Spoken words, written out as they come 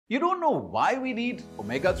You don't know why we need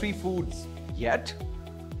omega-3 foods yet?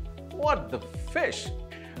 What the fish?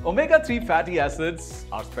 Omega-3 fatty acids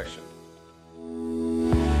are special.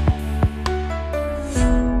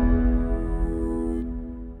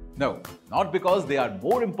 No, not because they are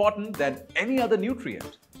more important than any other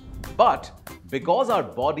nutrient, but because our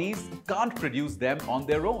bodies can't produce them on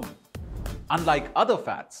their own, unlike other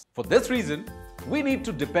fats. For this reason, we need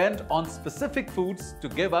to depend on specific foods to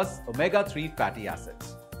give us omega-3 fatty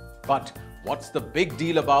acids. But what's the big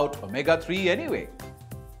deal about omega-3 anyway?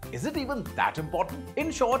 Is it even that important?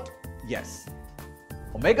 In short, yes.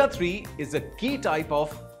 Omega-3 is a key type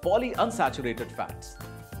of polyunsaturated fats,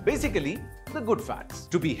 basically the good fats.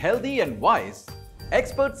 To be healthy and wise,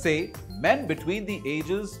 experts say men between the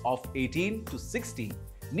ages of 18 to 60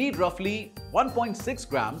 need roughly 1.6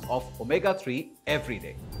 grams of omega-3 every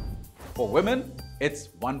day. For women, it's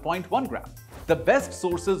 1.1 gram. The best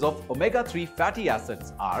sources of omega-3 fatty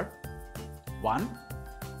acids are 1.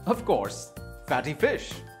 Of course, fatty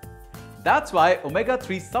fish. That's why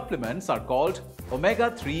omega-3 supplements are called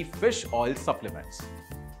omega-3 fish oil supplements.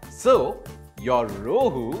 So, your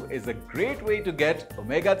rohu is a great way to get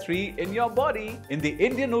omega-3 in your body. In the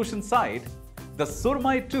Indian Ocean side, the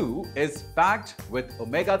surmai too is packed with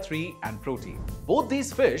omega-3 and protein. Both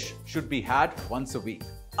these fish should be had once a week,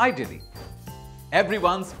 ideally.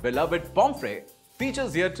 Everyone's beloved pomfret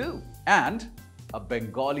features here too. And a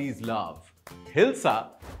Bengali's love, hilsa,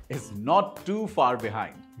 is not too far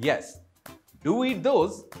behind. Yes, do eat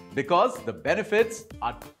those because the benefits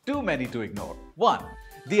are too many to ignore. 1.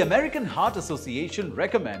 The American Heart Association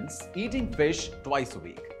recommends eating fish twice a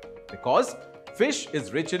week because fish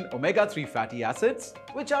is rich in omega-3 fatty acids,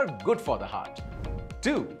 which are good for the heart.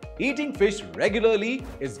 2. Eating fish regularly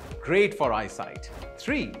is great for eyesight.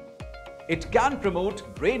 3. It can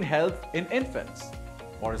promote brain health in infants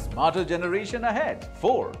for a smarter generation ahead.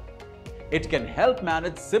 4. It can help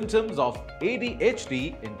manage symptoms of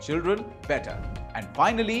ADHD in children better. And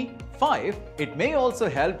finally, 5. It may also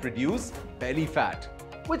help reduce belly fat,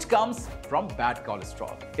 which comes from bad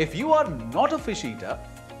cholesterol. If you are not a fish eater,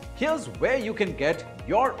 here's where you can get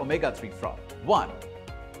your omega-3 from. 1.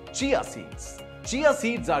 Chia seeds. Chia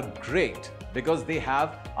seeds are great because they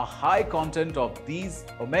have a high content of these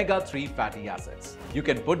omega-3 fatty acids. You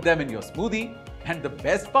can put them in your smoothie, and the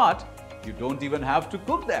best part, you don't even have to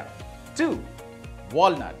cook them. 2.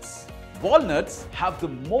 Walnuts. Walnuts have the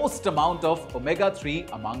most amount of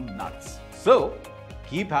omega-3 among nuts. So,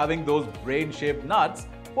 keep having those brain-shaped nuts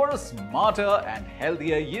for a smarter and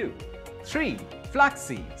healthier you. 3. Flax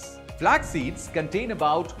seeds. Flax seeds contain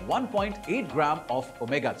about 1.8 gram of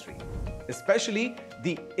omega-3, especially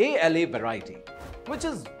the ALA variety, which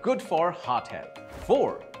is good for heart health.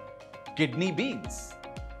 4. Kidney beans.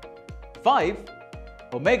 5.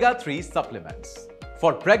 Omega-3 supplements.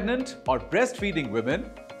 For pregnant or breastfeeding women,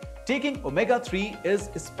 taking omega-3 is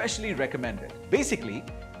especially recommended. Basically,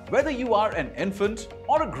 whether you are an infant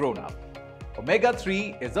or a grown-up,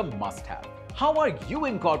 omega-3 is a must-have. How are you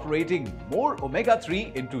incorporating more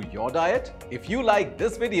omega-3 into your diet? If you like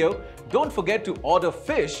this video, don't forget to order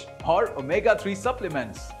fish or omega-3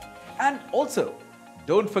 supplements. And also,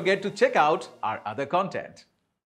 don't forget to check out our other content.